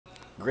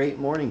Great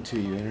morning to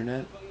you,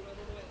 Internet.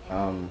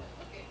 I'm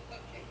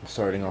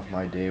starting off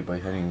my day by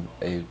having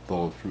a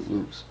bowl of Fruit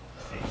Loops.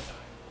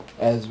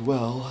 As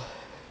well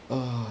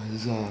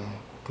as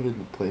putting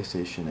the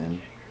PlayStation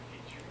in.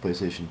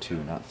 PlayStation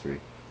 2, not 3.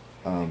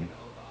 What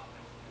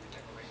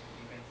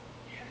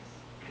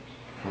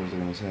was I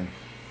going to say?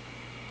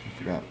 I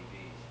forgot.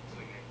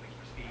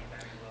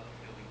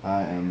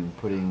 I am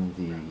putting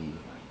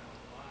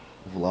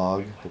the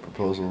vlog, the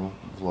proposal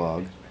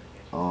vlog,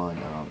 on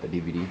a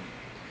DVD.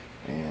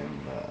 And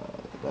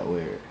that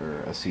way, or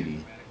a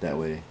CD, that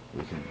way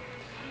we can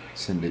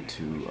send it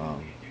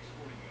to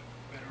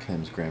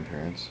Kim's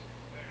grandparents.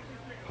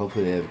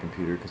 Hopefully they have a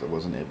computer, because I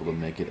wasn't able to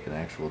make it an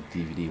actual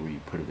DVD where you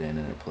put it in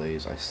and it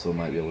plays. I still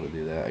might be able to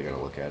do that. I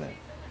gotta look at it.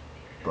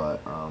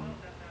 But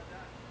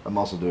I'm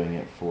also doing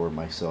it for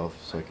myself,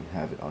 so I can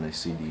have it on a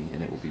CD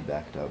and it will be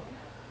backed up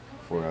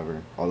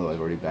forever. Although I've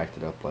already backed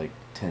it up like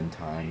 10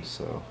 times,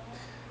 so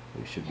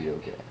we should be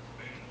okay.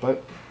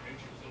 But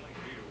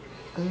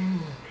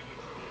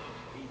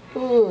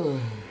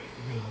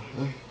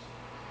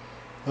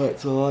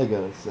that's all I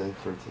gotta say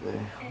for today.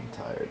 I'm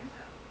tired.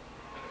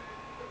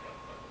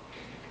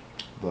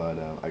 But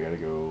I gotta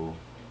go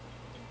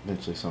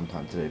eventually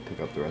sometime today pick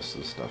up the rest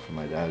of the stuff from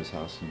my dad's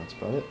house, and that's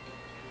about it.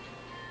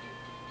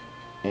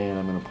 And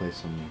I'm gonna play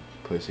some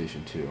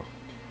PlayStation 2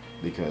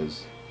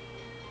 because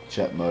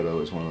Jet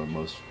Moto is one of the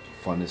most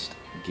funnest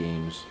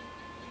games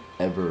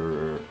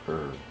ever.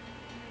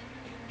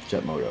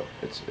 Jet Moto,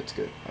 it's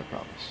good, I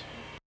promise.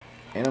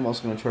 And I'm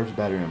also going to charge the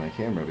battery on my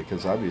camera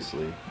because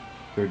obviously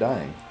they're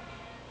dying.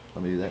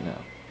 Let me do that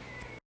now.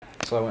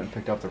 So I went and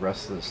picked up the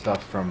rest of the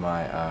stuff from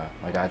my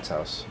dad's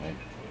house. I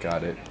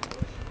got it.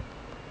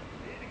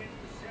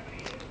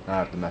 Now I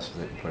have to mess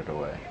with it and put it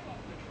away.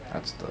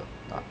 That's the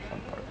not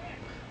fun part.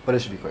 But it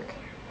should be quick.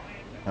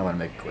 I want to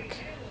make it quick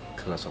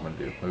because that's what I'm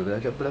going to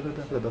do.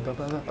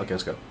 Okay,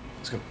 let's go.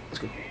 Let's go. Let's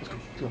go. Let's go.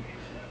 Let's go.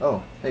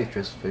 Oh, hey,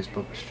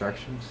 Facebook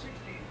distractions.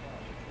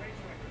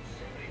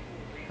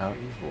 How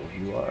evil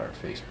you are,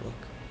 Facebook.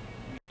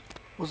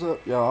 What's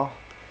up, y'all?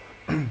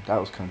 That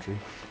was country.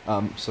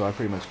 So I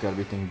pretty much got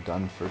everything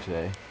done for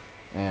today.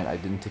 And I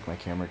didn't take my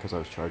camera because I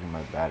was charging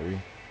my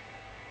battery.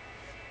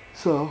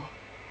 So,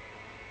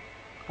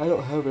 I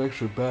don't have an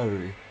extra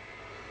battery.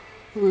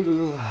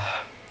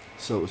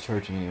 So it was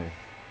charging anyway.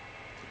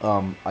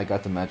 I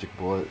got the magic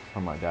bullet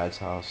from my dad's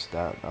house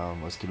that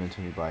was given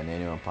to me by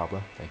Nano and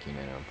Papa. Thank you,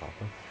 Nano and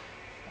Papa.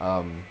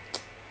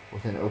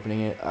 Within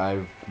opening it,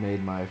 I've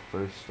made my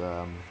first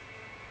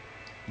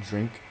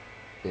drink.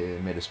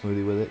 It made a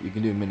smoothie with it. You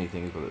can do many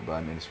things with it, but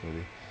I made a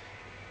smoothie.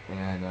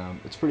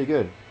 And it's pretty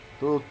good.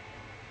 A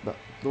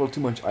little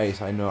too much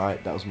ice. I know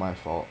that was my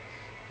fault.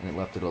 And it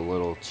left it a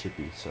little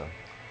chippy. So,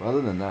 but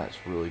other than that, it's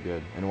really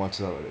good. And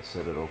once I let it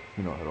sit, it'll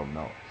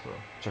melt. So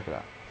check it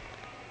out.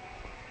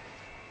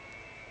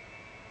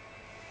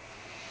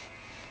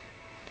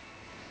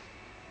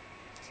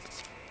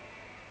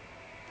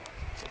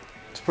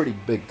 Pretty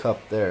big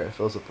cup there. It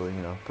fills up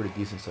a pretty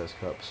decent sized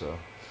cup. So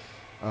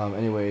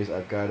anyways,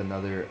 I've got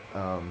another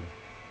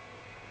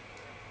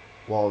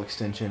wall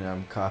extension, and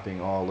I'm copying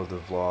all of the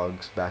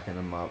vlogs, backing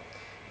them up.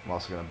 I'm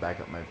also going to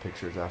back up my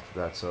pictures after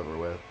that's over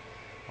with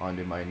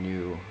onto my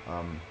new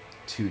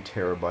 2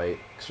 terabyte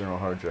external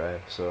hard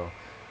drive. So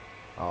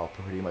I'll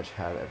pretty much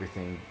have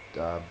everything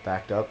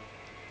backed up,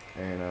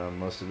 and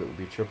most of it will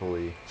be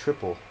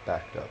triple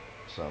backed up.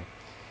 So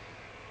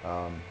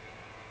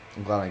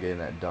I'm glad I'm getting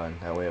that done.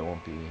 That way it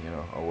won't be,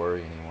 a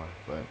worry anymore.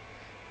 But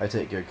I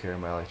take good care of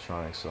my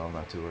electronics, so I'm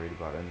not too worried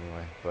about it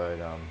anyway.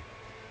 But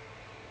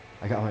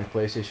I got my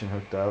PlayStation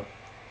hooked up,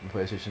 and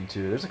PlayStation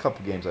 2. There's a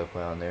couple games I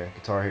play on there.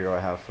 Guitar Hero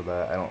I have for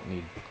that. I don't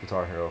need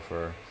Guitar Hero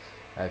for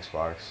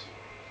Xbox.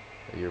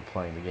 You're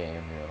playing the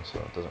game, so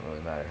it doesn't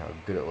really matter how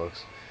good it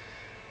looks.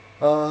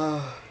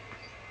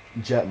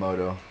 Jet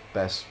Moto,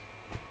 best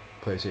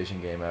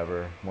PlayStation game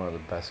ever. One of the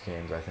best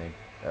games I think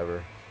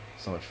ever.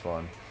 So much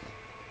fun.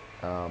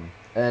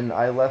 And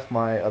I left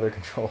my other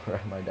controller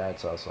at my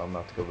dad's house, so I'm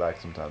going to have to go back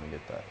sometime and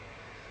get that.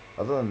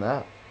 Other than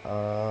that,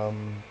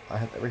 I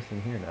have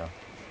everything here now.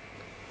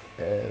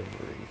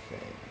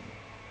 Everything.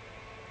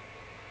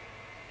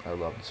 I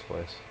love this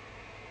place.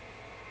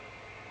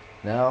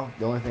 Now,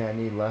 the only thing I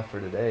need left for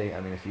today,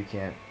 I mean, if you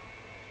can't...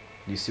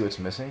 Do you see what's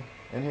missing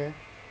in here?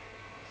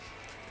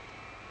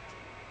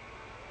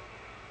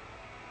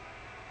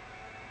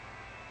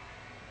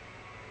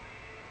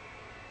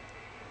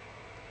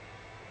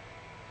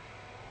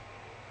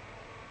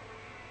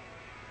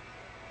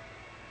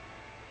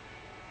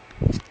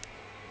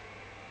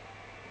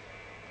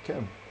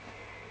 Kim.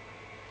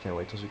 Can't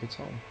wait till she gets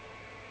home.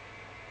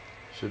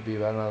 Should be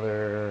about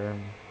another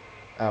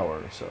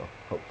hour or so,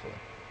 hopefully.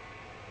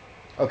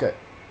 Okay.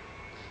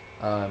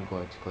 I'm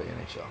going to play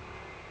NHL.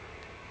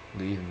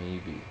 Leave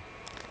me be.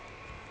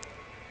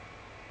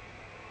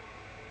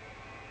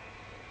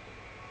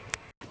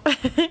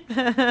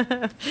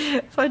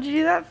 What'd you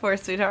do that for,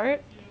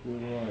 sweetheart?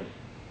 What?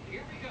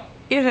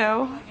 You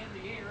know.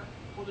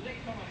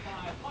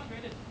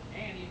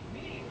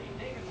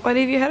 What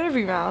have you had over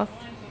your mouth?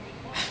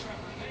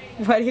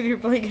 Why do you have your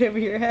blanket over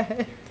your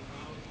head?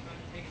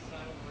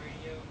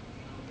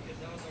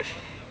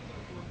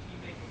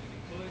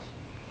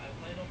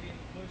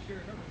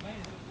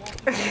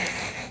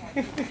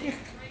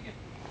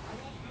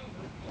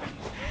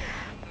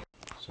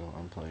 So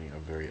I'm playing a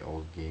very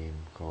old game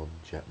called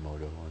Jet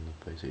Moto on the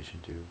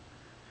PlayStation 2.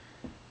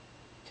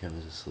 Kim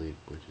is asleep,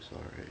 which is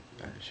alright.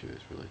 She was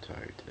really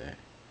tired today.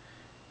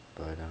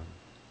 But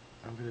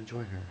I'm gonna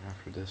join her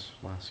after this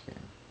last game.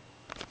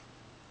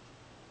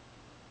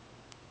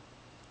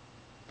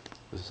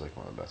 This is like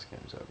one of the best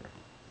games ever.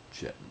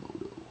 Jet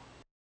Moto.